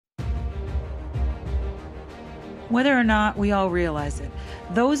Whether or not we all realize it,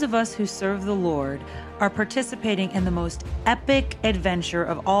 those of us who serve the Lord are participating in the most epic adventure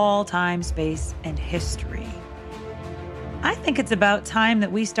of all time, space, and history. I think it's about time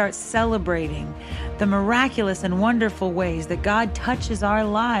that we start celebrating the miraculous and wonderful ways that God touches our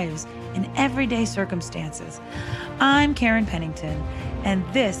lives in everyday circumstances. I'm Karen Pennington, and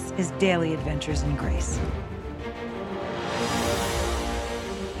this is Daily Adventures in Grace.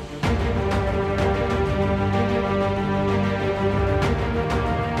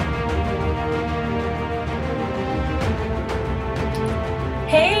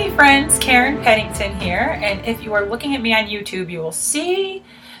 Hey friends, Karen Pennington here, and if you are looking at me on YouTube, you will see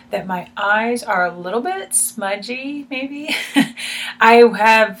that my eyes are a little bit smudgy, maybe. I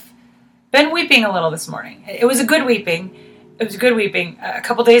have been weeping a little this morning. It was a good weeping. A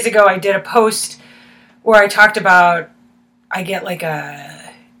couple days ago, I did a post where I talked about, I get like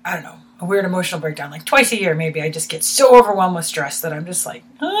a weird emotional breakdown, like twice a year maybe. I just get so overwhelmed with stress that I'm just like,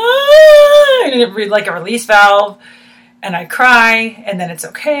 and it read like a release valve. And I cry, and then it's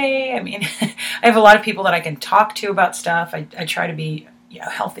okay. I mean, I have a lot of people that I can talk to about stuff. I try to be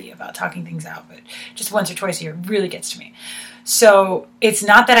healthy about talking things out, but just once or twice a year really gets to me. So it's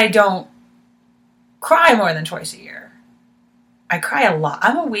not that I don't cry more than twice a year. I cry a lot.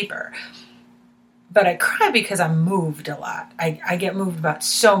 I'm a weeper. But I cry because I'm moved a lot. I get moved about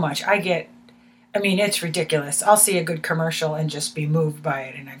so much. It's ridiculous. I'll see a good commercial and just be moved by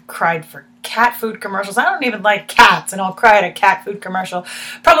it. And I've cried for cat food commercials. I don't even like cats, and I'll cry at a cat food commercial.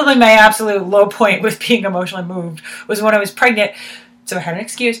 Probably my absolute low point with being emotionally moved was when I was pregnant. So I had an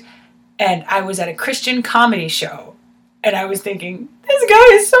excuse. And I was at a Christian comedy show. And I was thinking, this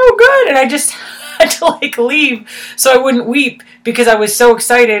guy is so good. And I just had to leave so I wouldn't weep because I was so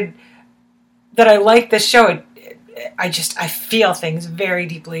excited that I liked this show. I feel things very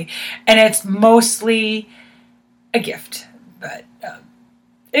deeply, and it's mostly a gift, but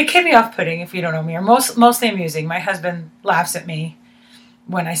it can be off-putting if you don't know me, or mostly amusing. My husband laughs at me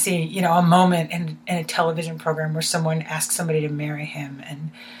when I see, a moment in a television program where someone asks somebody to marry him, and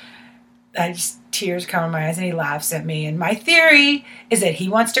tears come in my eyes, and he laughs at me. And my theory is that he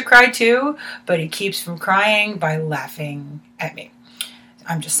wants to cry too, but he keeps from crying by laughing at me.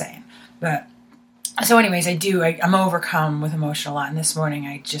 I'm just saying, but. So anyways, I'm overcome with emotion a lot. And this morning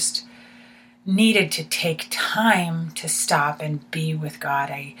I just needed to take time to stop and be with God.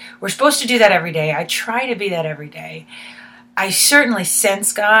 We're supposed to do that every day. I try to be that every day. I certainly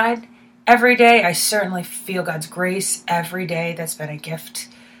sense God every day. I certainly feel God's grace every day. That's been a gift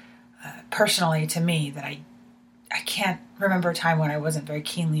personally to me, that I can't remember a time when I wasn't very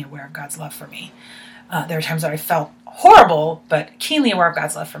keenly aware of God's love for me. There are times that I felt horrible, but keenly aware of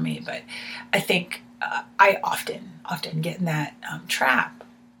God's love for me. But I think I often get in that trap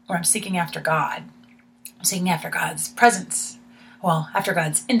where I'm seeking after God. I'm seeking after God's presence. Well, after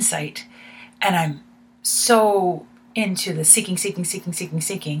God's insight. And I'm so into the seeking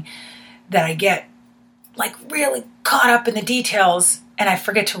that I get really caught up in the details, and I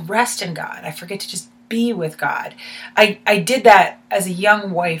forget to rest in God. I forget to just be with God. I did that as a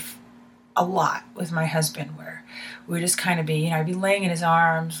young wife a lot with my husband, where we would just kind of be, I'd be laying in his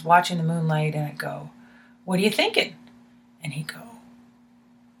arms, watching the moonlight, and I'd go, "What are you thinking?" And he'd go,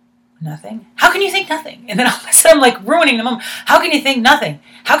 "Nothing." "How can you think nothing?" And then all of a sudden I'm ruining the moment. "How can you think nothing?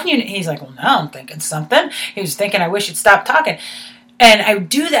 How can you?" He's like, "Well, now I'm thinking something." He was thinking, "I wish you'd stop talking." And I would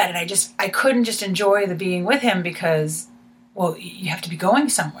do that, and I couldn't just enjoy the being with him because, well, you have to be going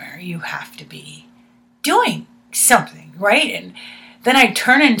somewhere. You have to be doing something, right? And then I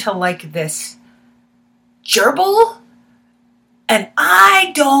turn into this gerbil, and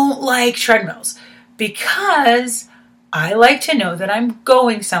I don't like treadmills because I like to know that I'm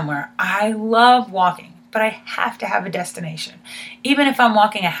going somewhere. I love walking, but I have to have a destination. Even if I'm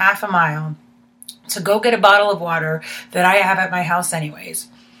walking a half a mile to go get a bottle of water that I have at my house anyways,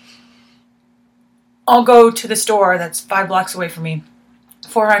 I'll go to the store that's 5 blocks away from me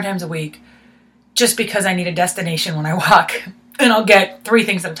 4 or 5 times a week just because I need a destination when I walk. And I'll get 3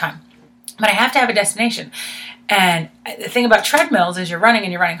 things at a time. But I have to have a destination. And the thing about treadmills is you're running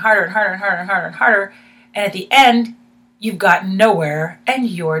harder and harder and harder and harder and harder. And at the end, you've gotten nowhere and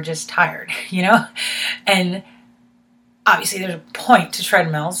you're just tired, And obviously there's a point to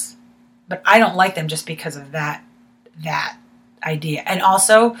treadmills, but I don't like them just because of that idea. And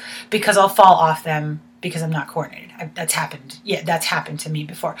also because I'll fall off them because I'm not coordinated. That's happened. Yeah, that's happened to me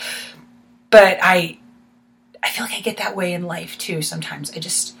before. But I feel like I get that way in life too sometimes.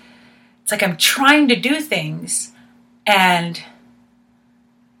 It's like I'm trying to do things and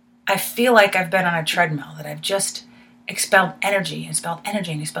I feel like I've been on a treadmill, that I've just expelled energy and expelled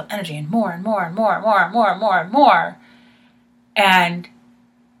energy and expelled energy and more and more and more and more and more and more and more. And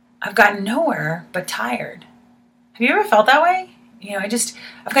I've gotten nowhere but tired. Have you ever felt that way?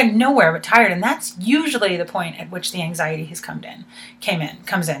 I've gotten nowhere but tired. And that's usually the point at which the anxiety has comes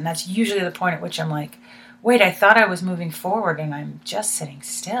in. That's usually the point at which I'm like, wait, I thought I was moving forward and I'm just sitting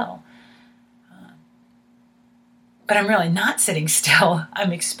still. But I'm really not sitting still.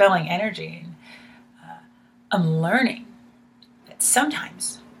 I'm expelling energy. And, I'm learning that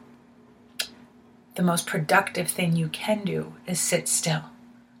sometimes the most productive thing you can do is sit still.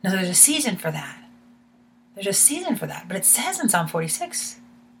 Now, there's a season for that. But it says in Psalm 46,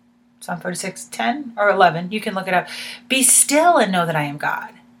 10 or 11, you can look it up. Be still and know that I am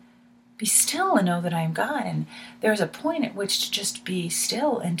God. Be still and know that I am God. And there's a point at which to just be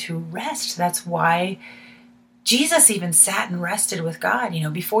still and to rest. That's why Jesus even sat and rested with God,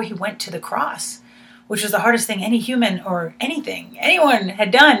 before he went to the cross, which was the hardest thing any human or anyone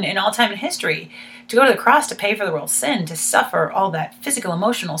had done in all time in history. To go to the cross to pay for the world's sin, to suffer all that physical,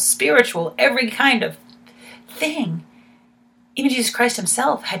 emotional, spiritual, every kind of thing. Even Jesus Christ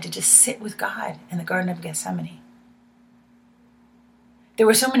himself had to just sit with God in the Garden of Gethsemane. There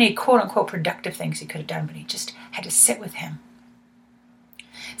were so many quote-unquote productive things he could have done, but he just had to sit with him.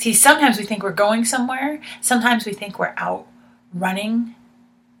 See, sometimes we think we're going somewhere. Sometimes we think we're out running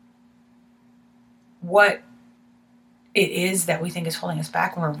what it is that we think is holding us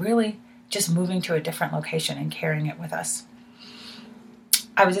back when we're really just moving to a different location and carrying it with us.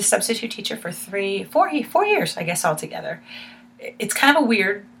 I was a substitute teacher for 4 years, I guess, altogether. It's kind of a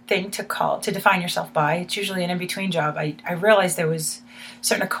weird thing to define yourself by. It's usually an in-between job. I realized there was a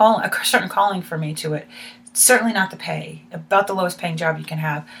certain calling for me to it. Certainly not the pay, about the lowest paying job you can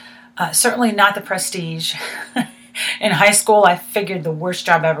have. Certainly not the prestige. In high school, I figured the worst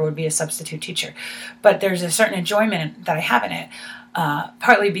job ever would be a substitute teacher. But there's a certain enjoyment that I have in it,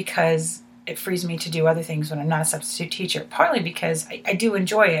 partly because it frees me to do other things when I'm not a substitute teacher, partly because I do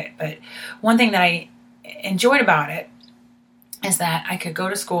enjoy it. But one thing that I enjoyed about it is that I could go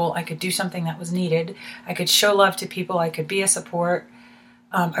to school, I could do something that was needed, I could show love to people, I could be a support.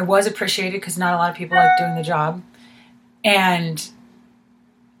 I was appreciated because not a lot of people like doing the job. And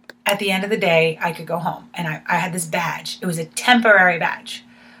at the end of the day, I could go home. And I had this badge. It was a temporary badge.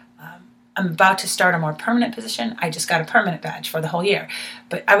 I'm about to start a more permanent position. I just got a permanent badge for the whole year.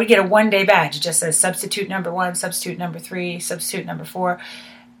 But I would get a one-day badge. It just says substitute number 1, substitute number 3, substitute number 4.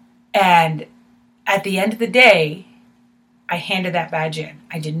 And at the end of the day, I handed that badge in.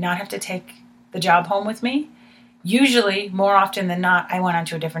 I did not have to take the job home with me. Usually, more often than not, I went on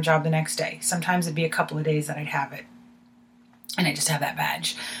to a different job the next day. Sometimes it'd be a couple of days that I'd have it. And I just have that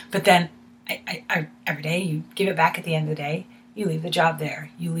badge. But then I every day you give it back at the end of the day. You leave the job there.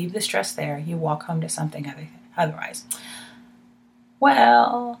 You leave the stress there. You walk home to something otherwise.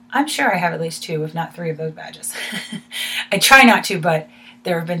 Well, I'm sure I have at least 2, if not 3 of those badges. I try not to, but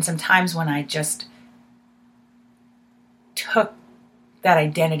there have been some times when I just took that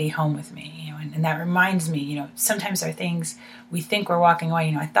identity home with me, and that reminds me, sometimes there are things we think we're walking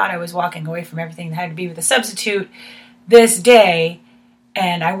away. I thought I was walking away from everything that had to be with a substitute this day,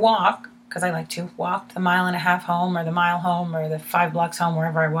 and I walk, because I like to walk the 1.5 miles home, or the mile home, or the 5 blocks home,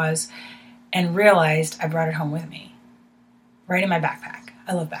 wherever I was, and realized I brought it home with me, right in my backpack.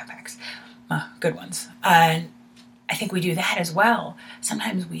 I love backpacks, good ones. And I think we do that as well.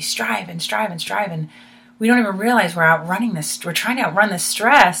 Sometimes we strive, and we don't even realize we're trying to outrun this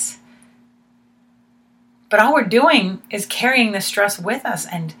stress, but all we're doing is carrying the stress with us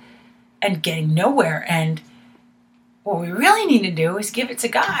and getting nowhere. And what we really need to do is give it to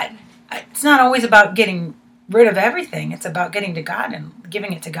God. It's not always about getting rid of everything. It's about getting to God and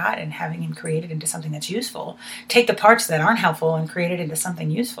giving it to God and having him create it into something that's useful. Take the parts that aren't helpful and create it into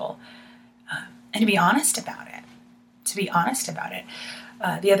something useful. And to be honest about it.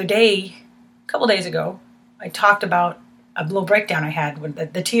 The other day, a couple days ago, I talked about a little breakdown I had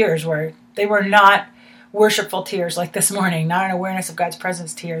with the tears, where they were not worshipful tears like this morning, not an awareness of God's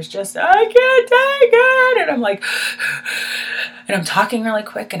presence tears, just, I can't take it. And I'm like, and I'm talking really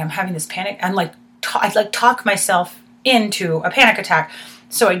quick, and I'm having this panic. I'm like, I talk myself into a panic attack.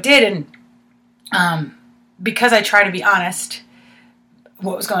 So I did. And because I try to be honest,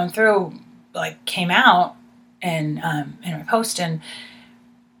 what was going through came out in my post. And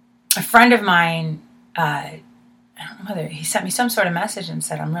a friend of mine, I don't know whether he sent me some sort of message and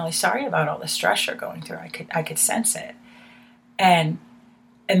said, I'm really sorry about all the stress you're going through. I could sense it. And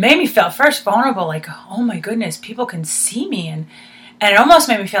it made me feel first vulnerable, like, oh my goodness, people can see me. And it almost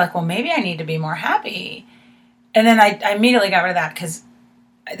made me feel like, well, maybe I need to be more happy. And then I immediately got rid of that, because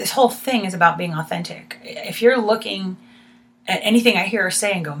this whole thing is about being authentic. If you're looking at anything I hear her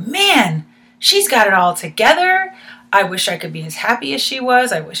say and go, man, she's got it all together. I wish I could be as happy as she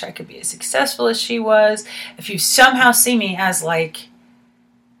was. I wish I could be as successful as she was. If you somehow see me as like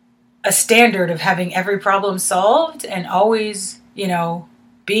a standard of having every problem solved and always,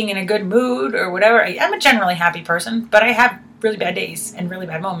 being in a good mood or whatever, I'm a generally happy person, but I have really bad days and really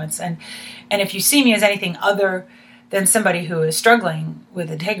bad moments. And if you see me as anything other than somebody who is struggling with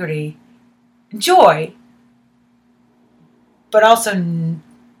integrity, joy, but also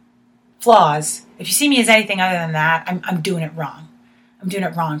flaws, if you see me as anything other than that, I'm doing it wrong. I'm doing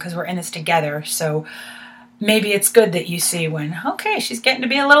it wrong because we're in this together. So maybe it's good that you see when, okay, she's getting to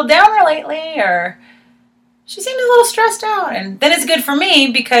be a little downer lately, or she seems a little stressed out. And then it's good for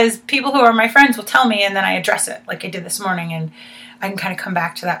me because people who are my friends will tell me, and then I address it like I did this morning, and I can kind of come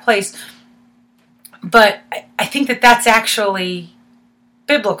back to that place. But I think that that's actually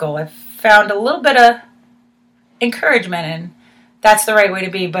biblical. I've found a little bit of encouragement, and that's the right way to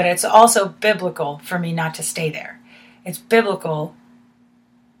be. But it's also biblical for me not to stay there. It's biblical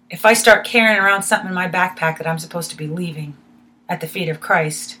if I start carrying around something in my backpack that I'm supposed to be leaving at the feet of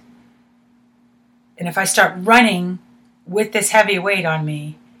Christ, and if I start running with this heavy weight on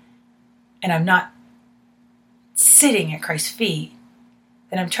me, and I'm not sitting at Christ's feet,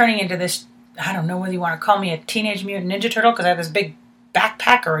 then I'm turning into this, I don't know whether you want to call me a Teenage Mutant Ninja Turtle because I have this big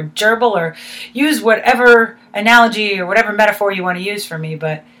backpack, or a gerbil, or use whatever analogy or whatever metaphor you want to use for me,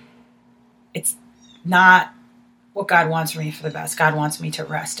 but it's not what God wants for me for the best. God wants me to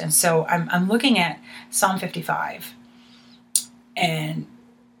rest. And so I'm looking at Psalm 55, and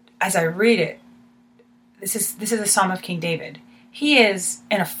as I read it, this is a Psalm of King David. He is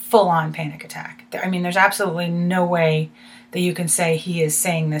in a full-on panic attack. I mean, there's absolutely no way that you can say he is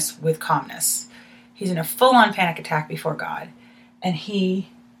saying this with calmness. He's in a full-on panic attack before God, and he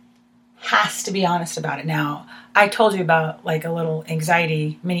has to be honest about it. Now, I told you about like a little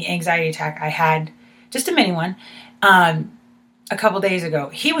mini anxiety attack I had, just a mini one, a couple days ago.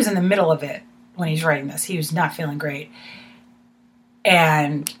 He was in the middle of it when he's writing this. He was not feeling great.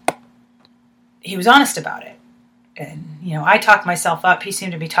 And he was honest about it. And, I talked myself up. He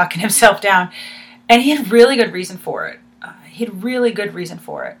seemed to be talking himself down. And he had really good reason for it.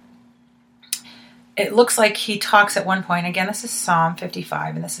 It looks like he talks at one point. Again, this is Psalm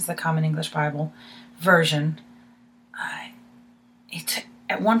 55, and this is the Common English Bible version.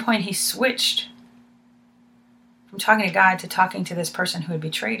 At one point, he switched from talking to God to talking to this person who had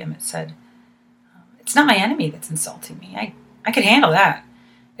betrayed him. It said, it's not my enemy that's insulting me. I could handle that.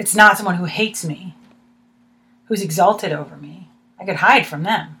 It's not someone who hates me, who's exalted over me. I could hide from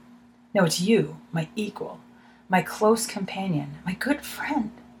them. No, it's you, my equal, my close companion, my good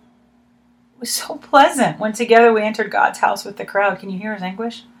friend. It was so pleasant when together we entered God's house with the crowd. Can you hear his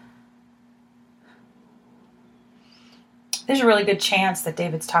anguish? There's a really good chance that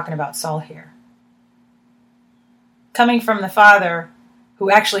David's talking about Saul here. Coming from the father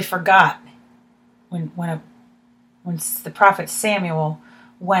who actually forgot when the prophet Samuel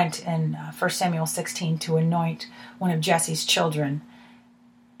went in 1 Samuel 16 to anoint one of Jesse's children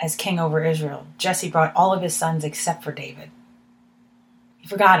as king over Israel. Jesse brought all of his sons except for David. He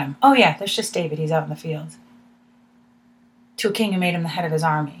forgot him. Oh yeah, there's just David. He's out in the field. To a king who made him the head of his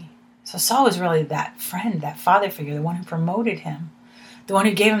army. So Saul was really that friend, that father figure, the one who promoted him. The one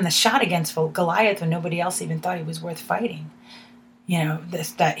who gave him the shot against Goliath when nobody else even thought he was worth fighting.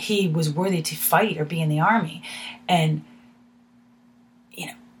 That he was worthy to fight or be in the army. And,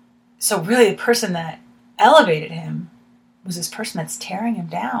 so really the person that elevated him was this person that's tearing him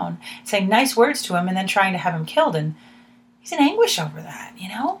down, saying nice words to him and then trying to have him killed. And he's in anguish over that,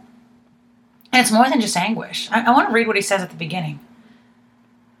 And it's more than just anguish. I want to read what he says at the beginning.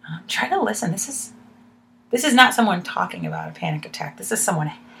 Try to listen. This is not someone talking about a panic attack. This is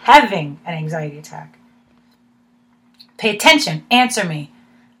someone having an anxiety attack. Pay attention. Answer me.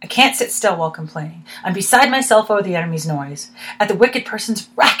 I can't sit still while complaining. I'm beside myself over the enemy's noise, at the wicked person's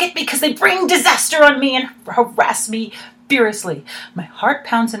racket, because they bring disaster on me and harass me furiously. My heart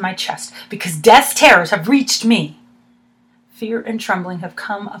pounds in my chest because death's terrors have reached me. Fear and trembling have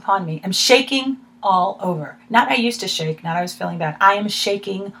come upon me. I'm shaking all over. Not I used to shake, not I was feeling bad. I am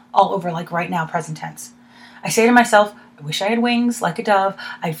shaking all over, like right now, present tense. I say to myself, I wish I had wings like a dove.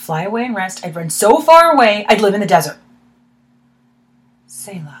 I'd fly away and rest. I'd run so far away, I'd live in the desert.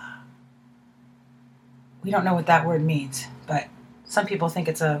 Selah. We don't know what that word means, but some people think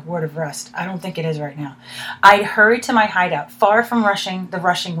it's a word of rest. I don't think it is right now. I'd hurry to my hideout, far from the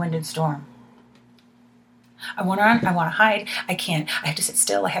rushing wind and storm. I want to run. I want to hide. I can't. I have to sit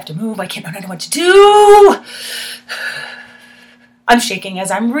still. I have to move. I can't. I don't know what to do. I'm shaking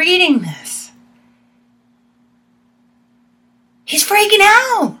as I'm reading this. He's freaking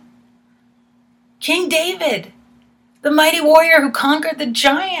out. King David, the mighty warrior who conquered the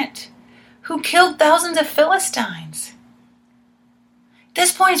giant, who killed thousands of Philistines. At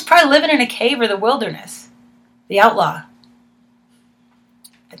this point, he's probably living in a cave or the wilderness. The outlaw.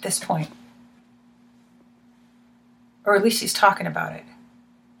 At this point. Or at least he's talking about it.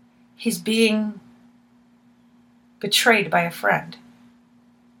 He's being betrayed by a friend.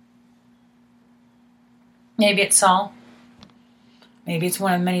 Maybe it's Saul. Maybe it's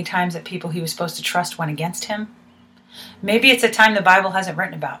one of the many times that people he was supposed to trust went against him. Maybe it's a time the Bible hasn't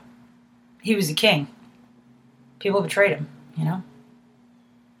written about. He was a king. People betrayed him,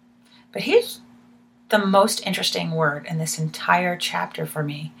 But here's the most interesting word in this entire chapter for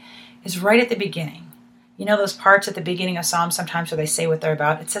me is right at the beginning. You know those parts at the beginning of Psalms sometimes where they say what they're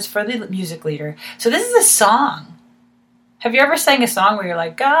about? It says for the music leader. So this is a song. Have you ever sang a song where you're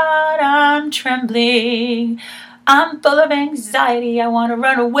like, God, I'm trembling. I'm full of anxiety. I want to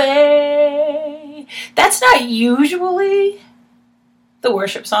run away. That's not usually the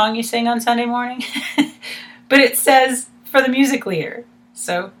worship song you sing on Sunday morning. But it says for the music leader.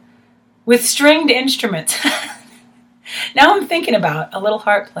 So with stringed instruments. Now I'm thinking about a little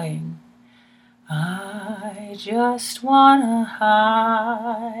harp playing. I just want to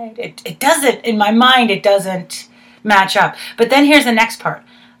hide. It doesn't, in my mind, it doesn't match up. But then here's the next part.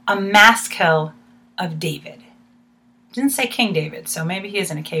 A maskil of David. It didn't say King David, so maybe he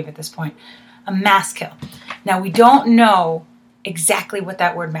is in a cave at this point. A maskil. Now, we don't know exactly what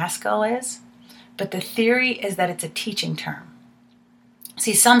that word maskil is, but the theory is that it's a teaching term.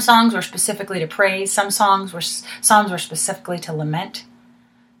 See, some songs were specifically to praise. Some psalms were specifically to lament.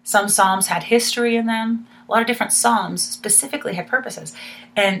 Some psalms had history in them. A lot of different psalms specifically had purposes.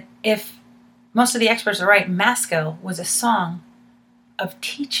 And if most of the experts are right, maskil was a song of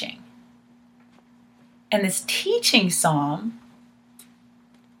teaching. And this teaching psalm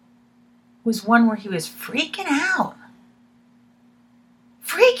was one where he was freaking out.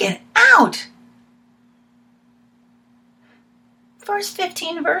 Freaking out! First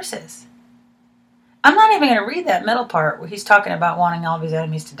 15 verses. I'm not even going to read that middle part where he's talking about wanting all of his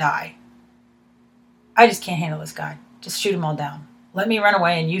enemies to die. I just can't handle this guy. Just shoot them all down. Let me run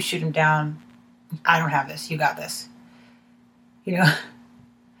away and you shoot him down. I don't have this. You got this.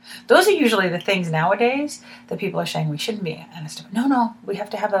 Those are usually the things nowadays that people are saying we shouldn't be honest about. No. We have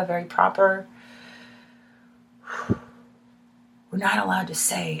to have a very proper... We're not allowed to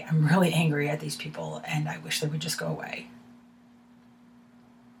say, I'm really angry at these people and I wish they would just go away.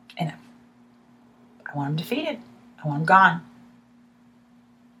 And I want them defeated. I want them gone.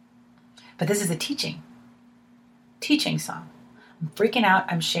 But this is a teaching song. I'm freaking out.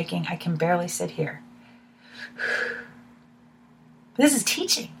 I'm shaking. I can barely sit here. But this is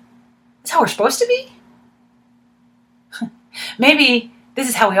teaching. This is how we're supposed to be. Maybe this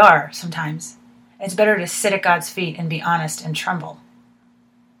is how we are sometimes. It's better to sit at God's feet and be honest and tremble.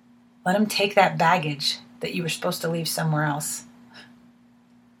 Let him take that baggage that you were supposed to leave somewhere else.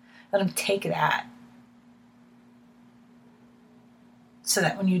 Let him take that. So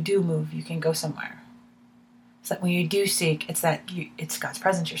that when you do move, you can go somewhere. So that when you do seek, it's God's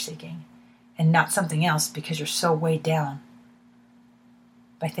presence you're seeking. And not something else because you're so weighed down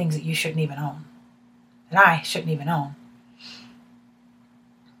by things that you shouldn't even own. That I shouldn't even own.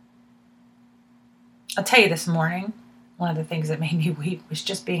 I'll tell you this morning, one of the things that made me weep was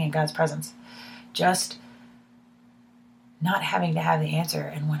just being in God's presence. Just not having to have the answer.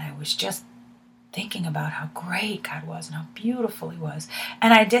 And when I was just thinking about how great God was and how beautiful he was.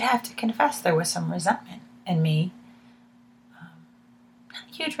 And I did have to confess there was some resentment in me.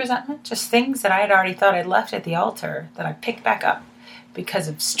 Not a huge resentment, just things that I had already thought I'd left at the altar that I picked back up because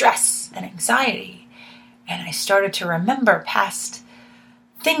of stress and anxiety. And I started to remember past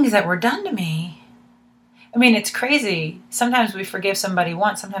things that were done to me. I mean, it's crazy. Sometimes we forgive somebody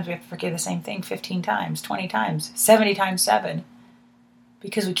once. Sometimes we have to forgive the same thing 15 times, 20 times, 70 times 7.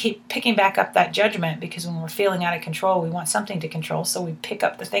 Because we keep picking back up that judgment because when we're feeling out of control, we want something to control. So we pick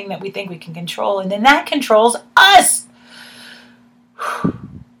up the thing that we think we can control. And then that controls us.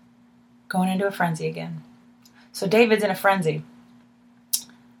 Going into a frenzy again. So David's in a frenzy.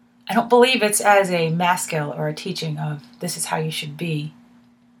 I don't believe it's as a maskil or a teaching of this is how you should be.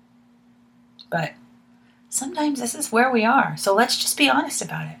 But sometimes this is where we are. So let's just be honest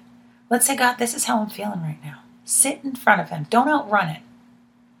about it. Let's say, God, this is how I'm feeling right now. Sit in front of him. Don't outrun it.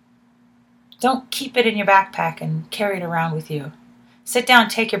 Don't keep it in your backpack and carry it around with you. Sit down,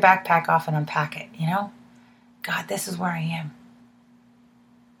 take your backpack off and unpack it, God, this is where I am.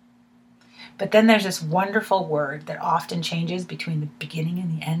 But then there's this wonderful word that often changes between the beginning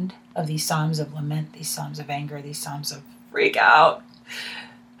and the end of these Psalms of lament, these Psalms of anger, these Psalms of freak out.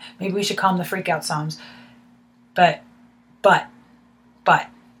 Maybe we should call them the freak out Psalms. But,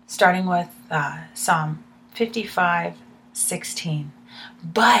 starting with Psalm 55:16.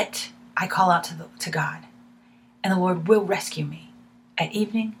 But I call out to God, and the Lord will rescue me. At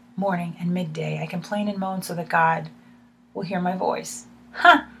evening, morning, and midday, I complain and moan so that God will hear my voice.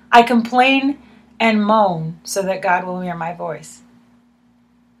 I complain and moan so that God will hear my voice.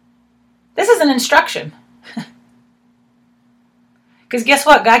 This is an instruction. Because guess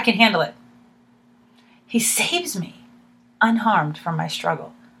what? God can handle it. He saves me unharmed from my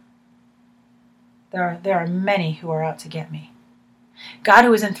struggle. There are many who are out to get me. God,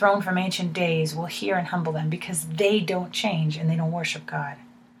 who is enthroned from ancient days, will hear and humble them because they don't change and they don't worship God.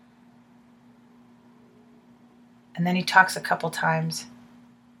 And then he talks a couple times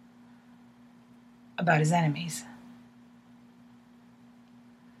about his enemies,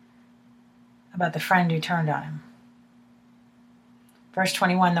 about the friend who turned on him. Verse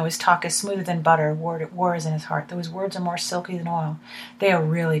 21, though his talk is smoother than butter, war is in his heart. Though his words are more silky than oil, they are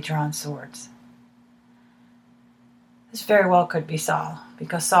really drawn swords. This very well could be Saul,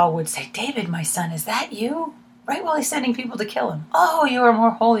 because Saul would say, David, my son, is that you? Right while he's sending people to kill him. Oh, you are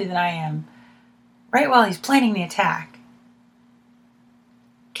more holy than I am. Right while he's planning the attack.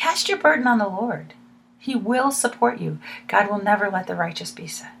 Cast your burden on the Lord. He will support you. God will never let the righteous be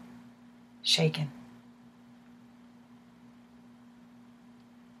shaken.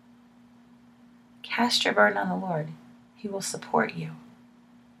 Cast your burden on the Lord. He will support you.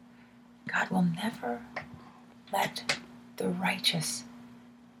 God will never let the righteous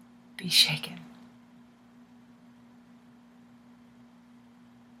be shaken.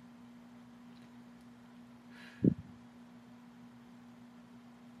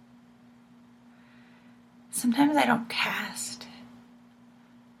 Sometimes I don't cast.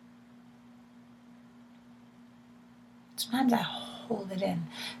 Sometimes I hold it in.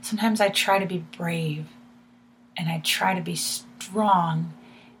 Sometimes I try to be brave and I try to be strong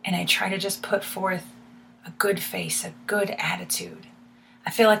and I try to just put forth a good face, a good attitude.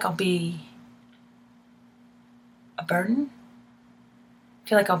 I feel like I'll be a burden. I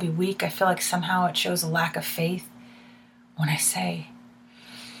feel like I'll be weak. I feel like somehow it shows a lack of faith when I say,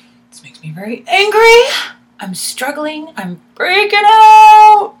 this makes me very angry. I'm struggling. I'm breaking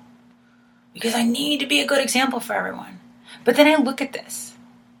out because I need to be a good example for everyone. But then I look at this.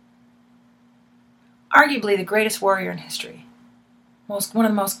 Arguably the greatest warrior in history. One of the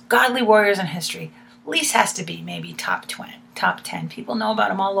most godly warriors in history. At least has to be maybe top 10. People know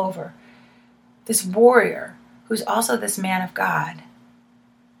about him all over. This warrior who's also this man of God,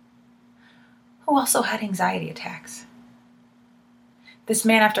 who also had anxiety attacks. This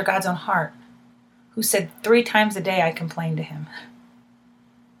man after God's own heart, who said 3 times a day I complained to him.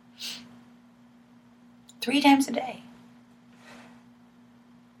 3 times a day.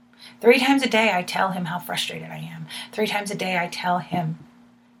 3 times a day I tell him how frustrated I am. 3 times a day I tell him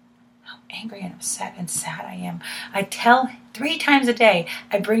how angry and upset and sad I am. 3 times a day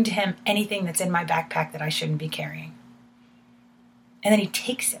I bring to him anything that's in my backpack that I shouldn't be carrying. And then he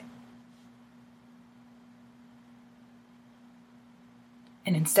takes it.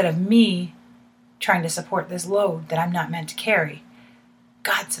 And instead of me trying to support this load that I'm not meant to carry,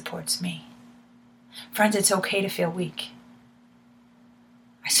 God supports me. Friends, it's okay to feel weak.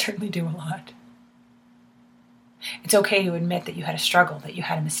 I certainly do a lot. It's okay to admit that you had a struggle, that you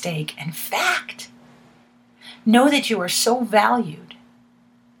had a mistake. In fact, know that you are so valued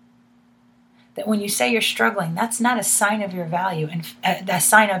that when you say you're struggling, that's not a sign of your value, and a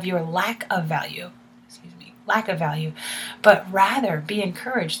sign of your lack of value, but rather be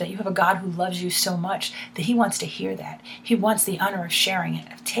encouraged that you have a God who loves you so much that he wants to hear that. He wants the honor of sharing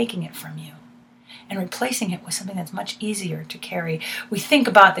it, of taking it from you, and replacing it with something that's much easier to carry. We think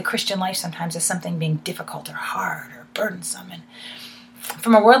about the Christian life sometimes as something being difficult or hard or burdensome. And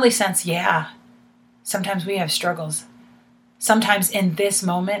from a worldly sense, yeah, sometimes we have struggles. Sometimes in this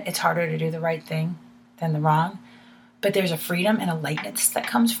moment, it's harder to do the right thing than the wrong. But there's a freedom and a lightness that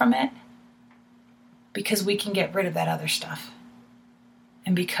comes from it because we can get rid of that other stuff.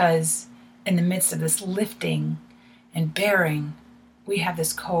 And because in the midst of this lifting and bearing, we have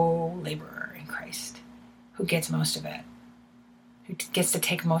this co-laborer in Christ who gets most of it, who gets to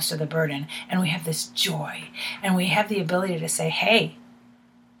take most of the burden. And we have this joy. And we have the ability to say, hey,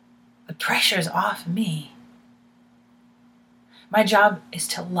 the pressure's off me. My job is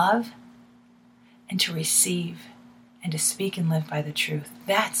to love and to receive and to speak and live by the truth.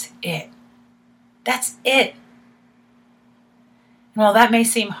 That's it. That's it. And while that may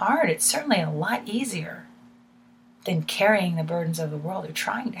seem hard, it's certainly a lot easier than carrying the burdens of the world or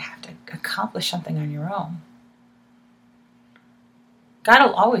trying to have to accomplish something on your own. God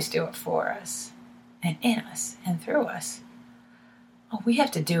will always do it for us and in us and through us. All we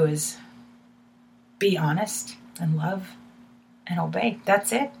have to do is be honest and love and obey.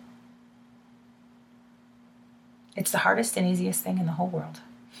 That's it. It's the hardest and easiest thing in the whole world.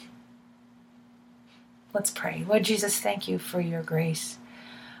 Let's pray. Lord Jesus, thank you for your grace.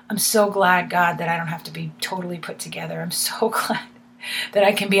 I'm so glad, God, that I don't have to be totally put together. I'm so glad that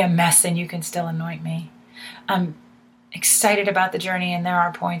I can be a mess and you can still anoint me. I'm excited about the journey, and there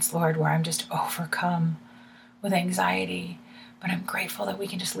are points, Lord, where I'm just overcome with anxiety, but I'm grateful that we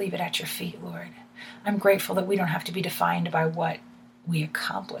can just leave it at your feet, Lord. I'm grateful that we don't have to be defined by what we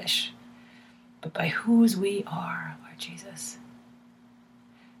accomplish, but by whose we are, Lord Jesus.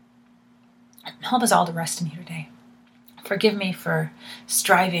 Help us all to rest in you today. Forgive me for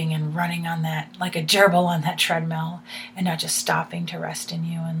striving and running on that, like a gerbil on that treadmill, and not just stopping to rest in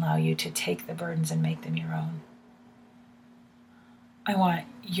you and allow you to take the burdens and make them your own. I want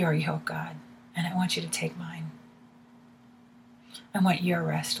your yoke, God, and I want you to take mine. I want your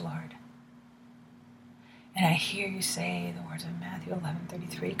rest, Lord. And I hear you say the words of Matthew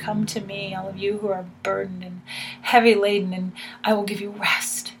 11:33, "Come to me, all of you who are burdened and heavy laden, and I will give you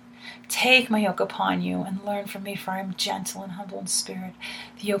rest. Take my yoke upon you and learn from me, for I am gentle and humble in spirit.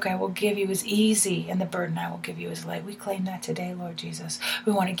 The yoke I will give you is easy, and the burden I will give you is light." We claim that today, Lord Jesus.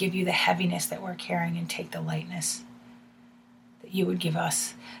 We want to give you the heaviness that we're carrying and take the lightness that you would give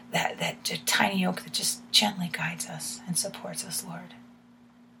us, that tiny yoke that just gently guides us and supports us, Lord.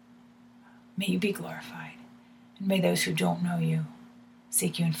 May you be glorified, and may those who don't know you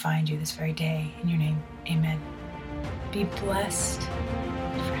seek you and find you this very day. In your name, amen. Be blessed.